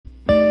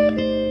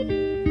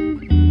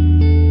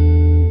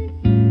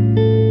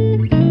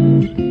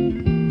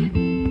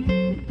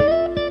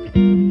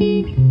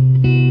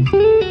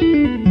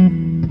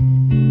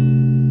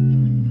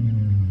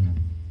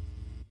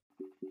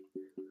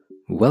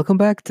Welcome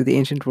back to the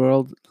Ancient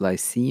World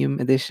Lyceum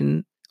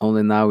edition.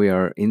 Only now we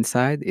are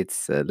inside.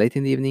 It's late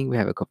in the evening. We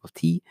have a cup of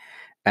tea,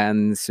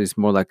 and so it's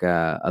more like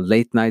a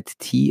late night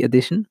tea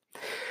edition.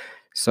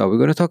 So we're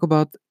going to talk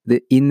about the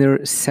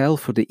inner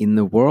self or the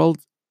inner world.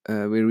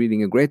 We're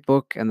reading a great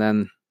book, and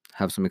then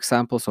have some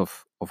examples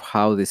of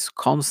how this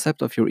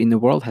concept of your inner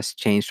world has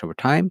changed over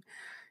time.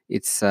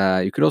 It's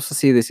you could also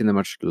see this in a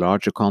much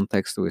larger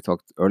context. We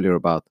talked earlier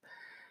about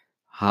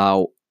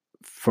how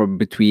from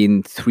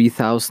between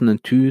 3,000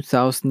 and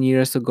 2,000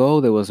 years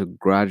ago there was a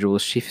gradual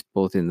shift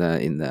both in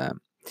the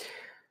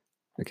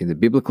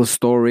biblical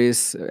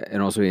stories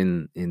and also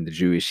in the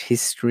Jewish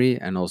history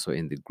and also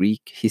in the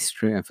Greek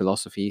history and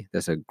philosophy.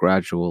 There's a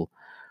gradual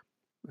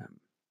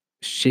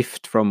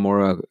shift from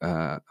more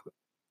a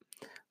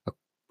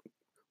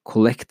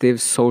collective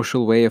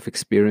social way of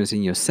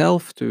experiencing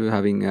yourself to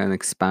having an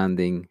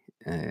expanding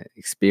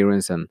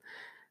experience and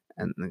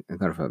kind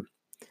of a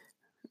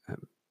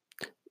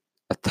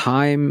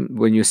time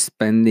when you're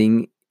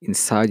spending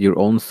inside your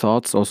own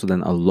thoughts, also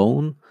then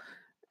alone,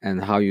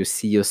 and how you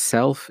see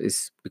yourself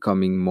is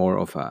becoming more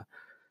of a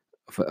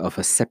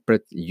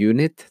separate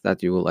unit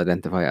that you will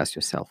identify as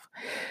yourself.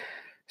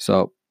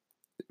 So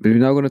we're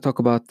now going to talk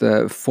about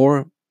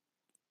four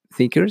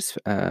thinkers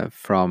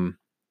from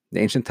the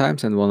ancient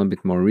times and one a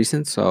bit more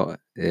recent. So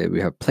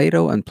we have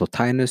Plato and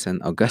Plotinus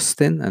and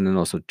Augustine, and then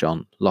also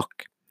John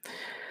Locke.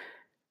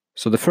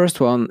 So the first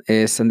one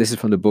is, and this is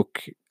from the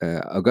book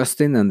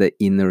Augustine and the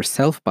Inner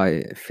Self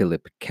by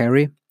Philip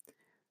Carey,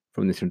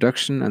 from the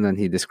introduction, and then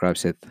he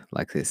describes it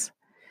like this.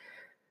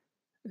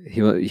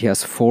 He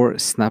has four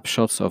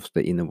snapshots of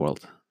the inner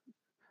world.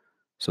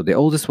 So the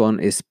oldest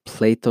one is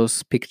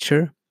Plato's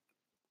picture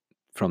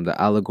from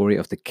the allegory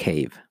of the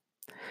cave.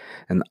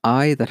 An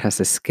eye that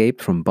has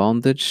escaped from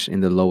bondage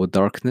in the lower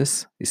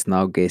darkness is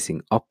now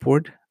gazing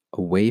upward,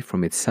 away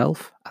from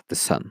itself, at the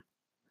sun.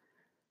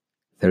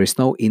 There is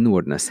no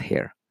inwardness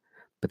here,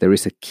 but there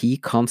is a key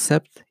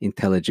concept,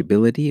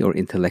 intelligibility or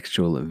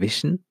intellectual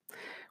vision,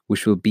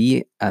 which will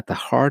be at the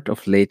heart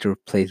of later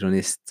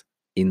Platonist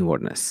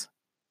inwardness.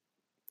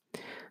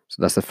 So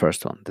that's the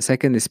first one. The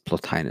second is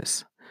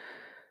Plotinus.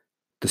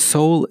 The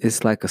soul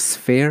is like a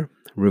sphere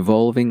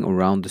revolving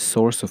around the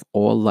source of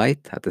all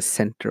light at the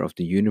center of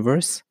the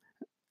universe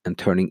and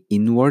turning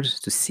inwards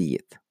to see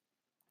it.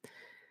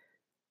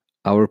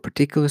 Our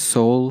particular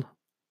soul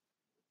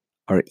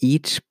are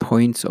each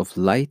points of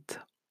light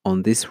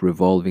on this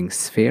revolving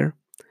sphere,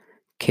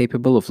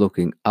 capable of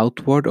looking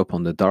outward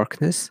upon the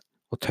darkness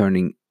or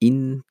turning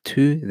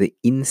into the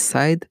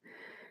inside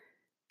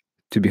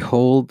to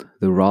behold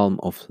the realm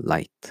of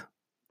light.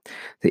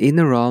 The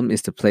inner realm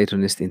is the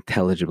Platonist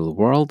intelligible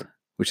world,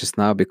 which has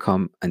now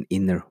become an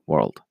inner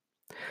world.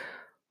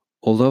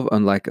 Although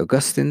unlike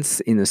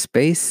Augustine's inner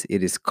space,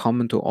 it is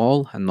common to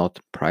all and not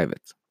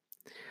private.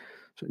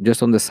 So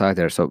just on the side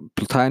there, so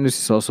Plotinus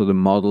is also the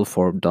model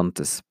for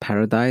Dante's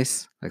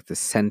Paradise, like the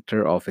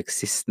center of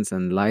existence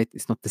and light.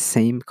 It's not the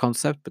same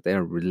concept, but they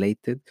are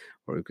related,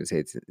 or you could say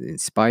it's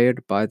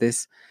inspired by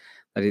this,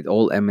 that it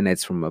all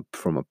emanates from a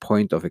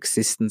point of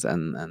existence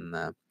and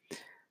kind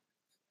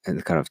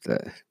of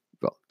the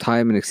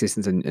time and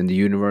existence and the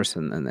universe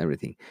and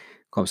everything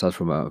comes out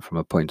from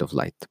a point of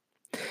light.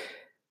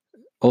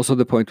 Also,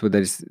 the point where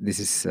this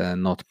is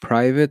not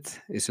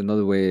private is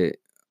another way,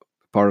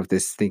 part of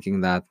this thinking,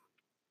 that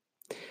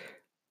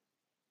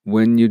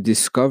when you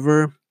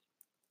discover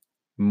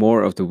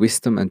more of the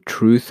wisdom and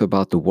truth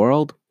about the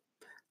world,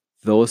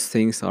 those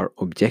things are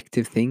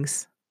objective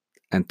things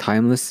and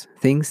timeless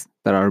things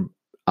that are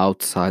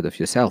outside of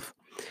yourself.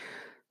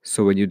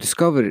 So when you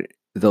discover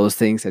those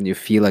things and you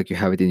feel like you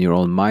have it in your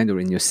own mind or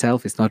in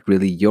yourself, it's not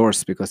really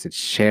yours because it's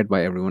shared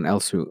by everyone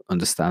else who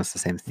understands the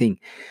same thing.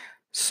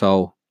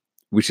 So,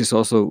 which is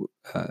also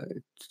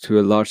to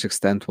a large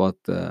extent what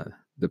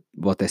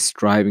they're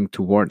striving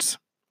towards.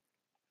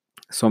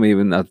 Some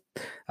even at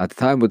the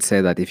time would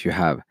say that if you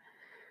have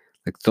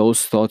like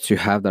those thoughts you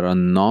have that are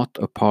not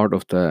a part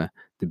of the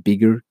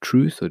bigger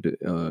truth or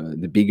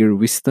the bigger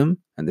wisdom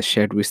and the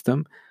shared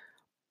wisdom,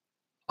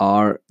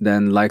 are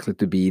then likely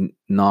to be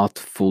not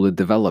fully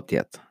developed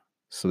yet.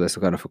 So there's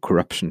a kind of a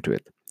corruption to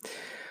it.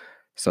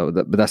 So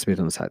but that's a bit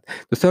on the side.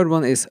 The third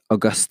one is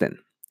Augustine.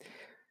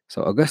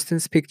 So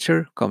Augustine's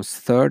picture comes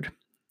third,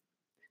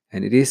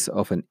 and it is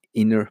of an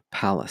inner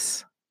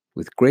palace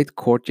with great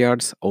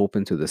courtyards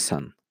open to the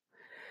sun.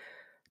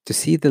 To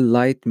see the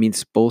light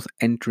means both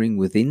entering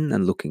within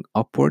and looking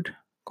upward,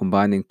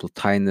 combining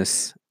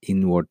Plotinus'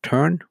 inward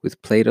turn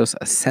with Plato's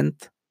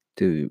ascent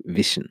to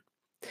vision.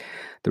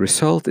 The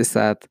result is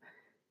that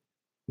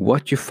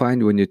what you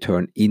find when you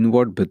turn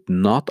inward but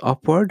not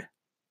upward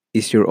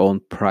is your own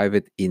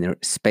private inner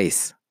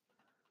space.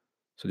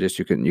 So just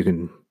you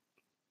can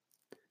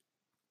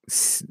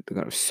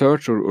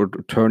search or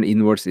turn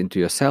inwards into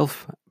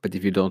yourself, but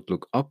if you don't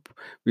look up,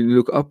 when you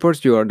look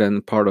upwards, you are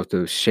then part of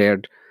the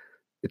shared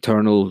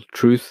eternal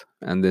truth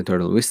and the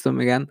eternal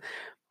wisdom again.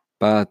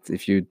 But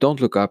if you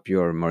don't look up,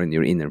 you are more in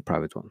your inner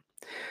private one.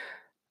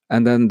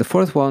 And then the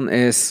fourth one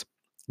is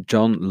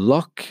John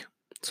Locke.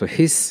 So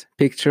his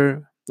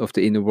picture of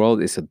the inner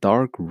world is a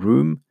dark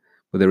room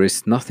where there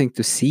is nothing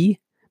to see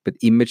but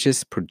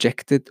images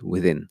projected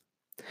within.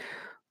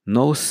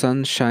 No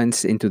sun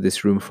shines into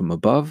this room from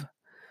above,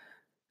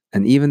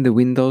 and even the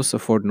windows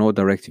afford no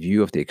direct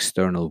view of the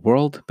external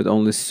world, but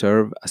only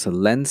serve as a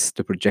lens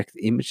to project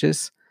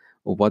images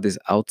of what is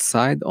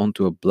outside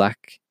onto a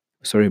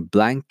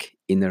blank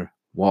inner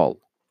wall.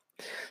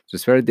 So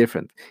it's very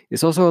different.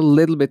 It's also a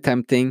little bit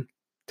tempting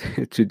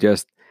to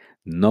just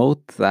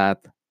note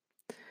that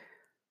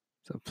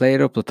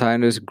Plato,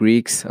 Plotinus,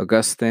 Greeks,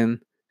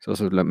 Augustine, it's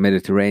also like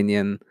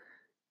Mediterranean.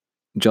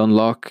 John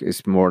Locke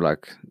is more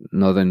like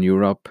Northern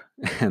Europe,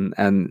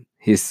 and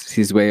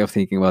his way of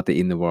thinking about the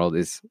inner world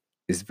is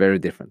very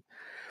different.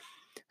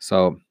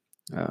 So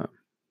there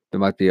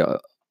might be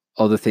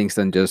other things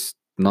than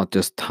not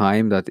just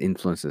time that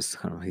influences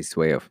kind of his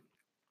way of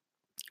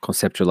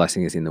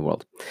conceptualizing his inner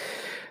world.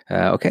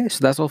 Okay, so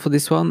that's all for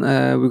this one.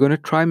 We're going to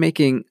try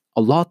making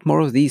a lot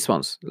more of these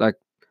ones. Like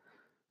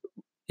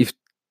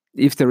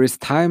if there is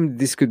time,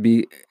 this could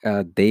be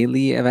a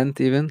daily event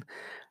even.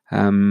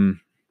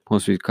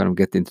 Once we kind of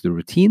get into the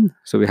routine.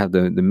 So we have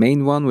the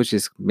main one, which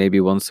is maybe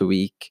once a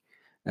week,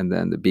 and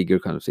then the bigger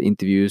kind of the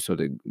interviews or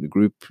the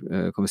group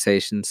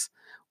conversations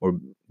or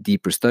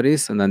deeper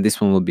studies. And then this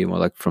one will be more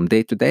like from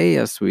day to day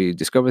as we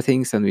discover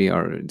things and we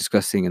are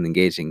discussing and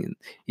engaging in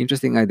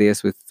interesting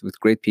ideas with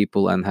great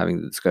people and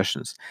having the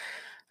discussions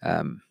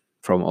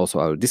from also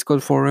our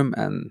Discord forum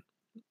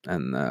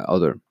and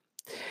other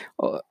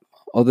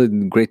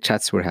great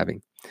chats we're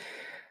having.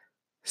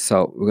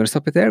 So we're going to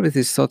stop it there with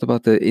this thought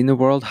about the inner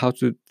world, how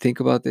to think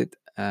about it.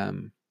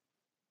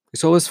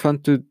 It's always fun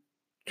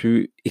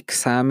to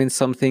examine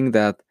something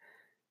that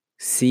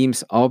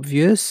seems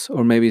obvious,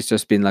 or maybe it's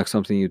just been like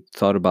something you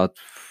thought about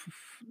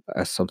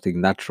as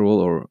something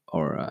natural,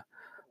 or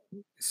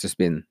it's just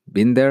been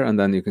there, and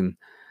then you can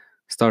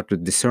start to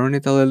discern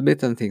it a little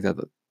bit and think that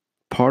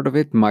part of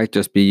it might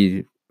just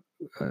be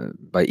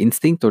by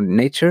instinct or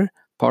nature.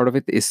 Part of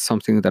it is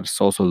something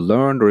that's also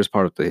learned or is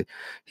part of the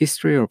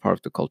history or part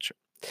of the culture.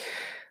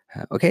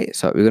 Okay,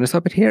 so we're going to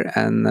stop it here.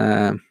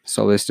 And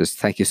so let's just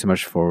thank you so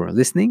much for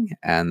listening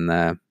and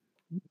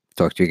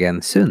talk to you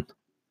again soon.